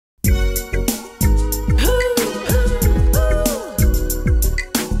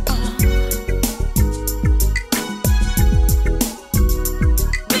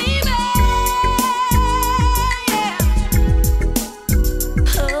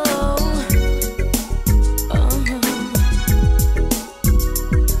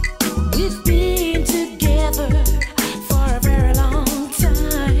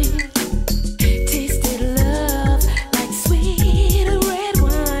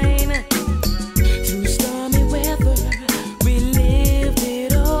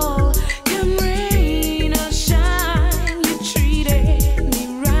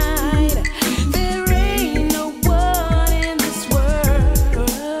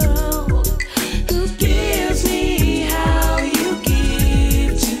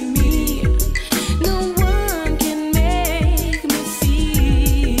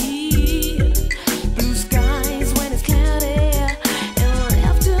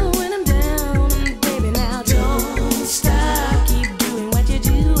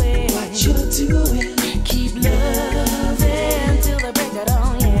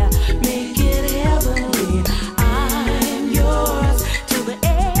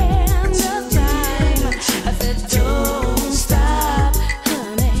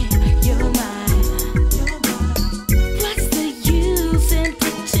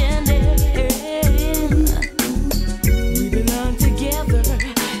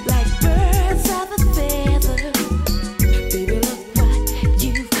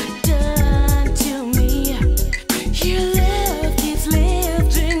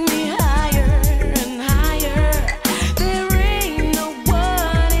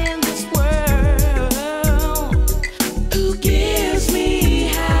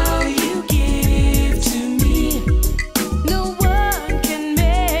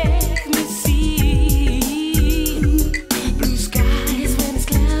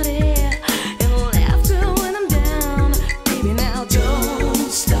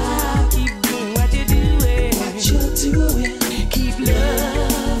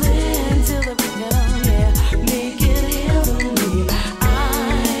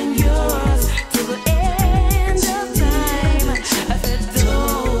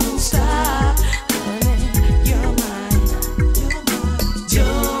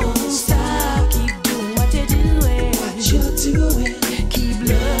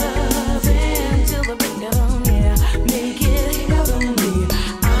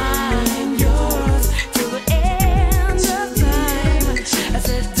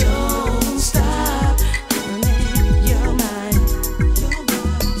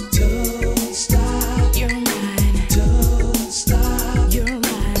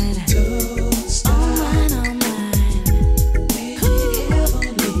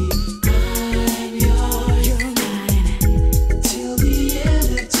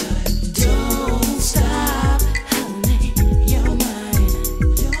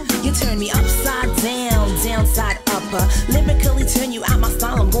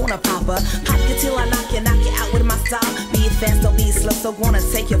forever. Pop you till I knock you out with my style. Be it fast or be it slow, so gonna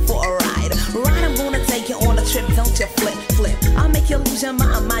take you for a ride. Ride, I'm gonna take you on a trip, don't you flip. I'll make you lose your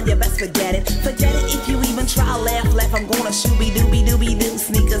mind, you best forget it. Forget it if you even try, laugh. I'm gonna shooby-dooby-doo.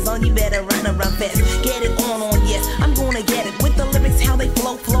 Sneakers on, you better run fast. Get it on, yes, I'm gonna get it. With the lyrics, how they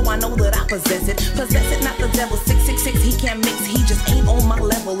flow, I know that I possess it. Possess it, not the devil, 666, he can't mix. He just ain't on my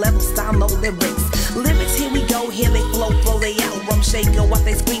level style, no lyrics. Lyrics, here we go, here they flow, they out. Rum shaker, what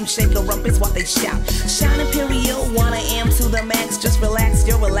they scream, shaker, rump is what they shout. Shine Imperial, 1 AM to the max. Just relax,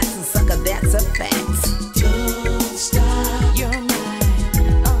 you're relaxing, sucker, that's a fact. Don't stop, you're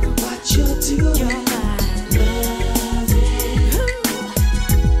mine, what you're doing.